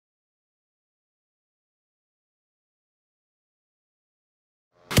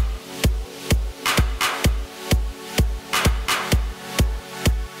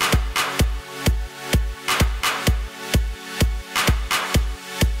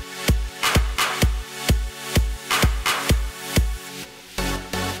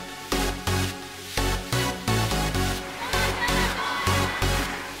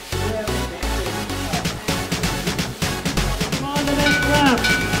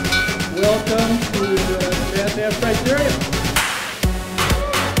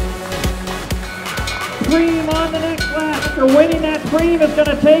cream on the next lap. After winning that cream is going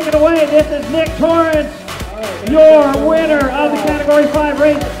to take it away. This is Nick Torrance, your winner of the Category 5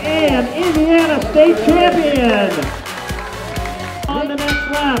 race and Indiana State Champion. On the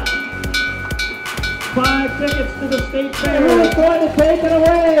next lap, 5 tickets to the State Fair. Who's going to take it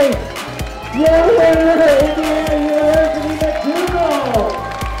away? Your winner, Indiana University, Nuvo,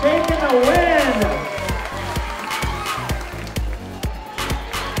 taking the win.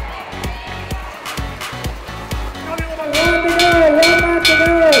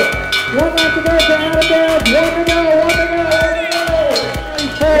 One lap to go to Adam One to go.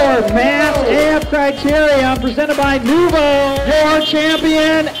 For Mass Ave Criterium, presented by Nuvo, your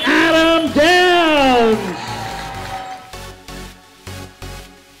champion, Adam Downs.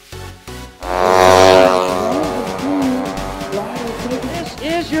 This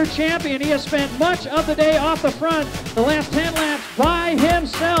is your champion. He has spent much of the day off the front, the last 10 laps by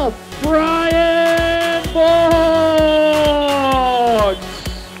himself, Brian Boggs.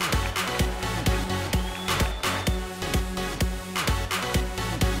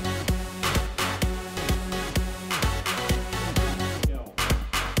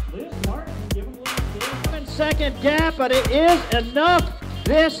 Second gap, but it is enough.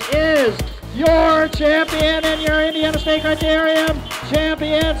 This is your champion in your Indiana State Criterium,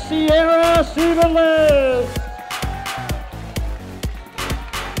 champion Sierra Sieverlis.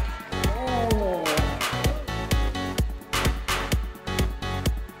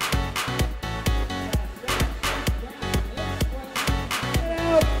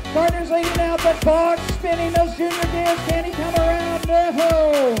 Partners leading out, but Boggs spinning those junior gears. Can he come around?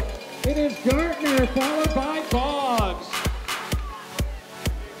 No. It is Gartner, followed by Boggs.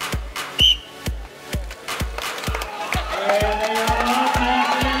 And they are off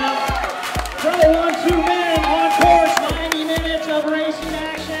now. So 1-2 men on course, 90 minutes of racing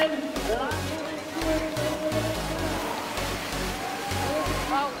action.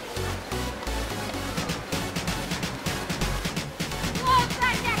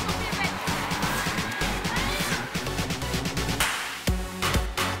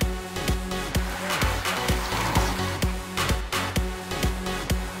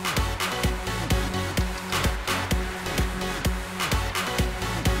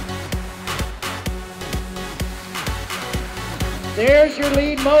 There's your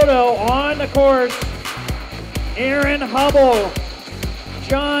lead moto on the course. Aaron Hubble,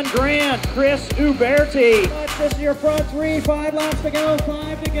 John Grant, Chris Uberti. This is your front three, 5 laps to go,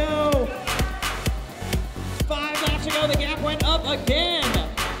 5 to go. 5 laps to go, the gap went up again.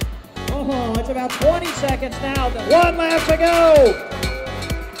 Oh, it's about 20 seconds now. 1 lap to go.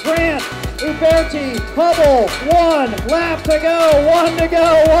 Grant, Uberti, Hubble, 1 lap to go, 1 to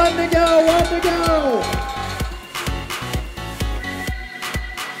go, 1 to go, 1 to go.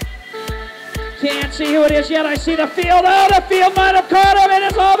 Can't see who it is yet. I see the field. Oh, the field might have caught him, and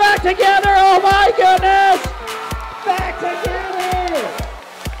it's all back together. Oh, my goodness. Back together.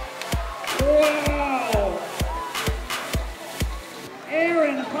 Wow.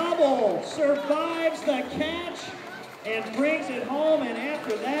 Aaron Hubble survives the catch and brings it home, and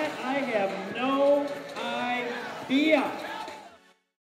after that, I have no idea.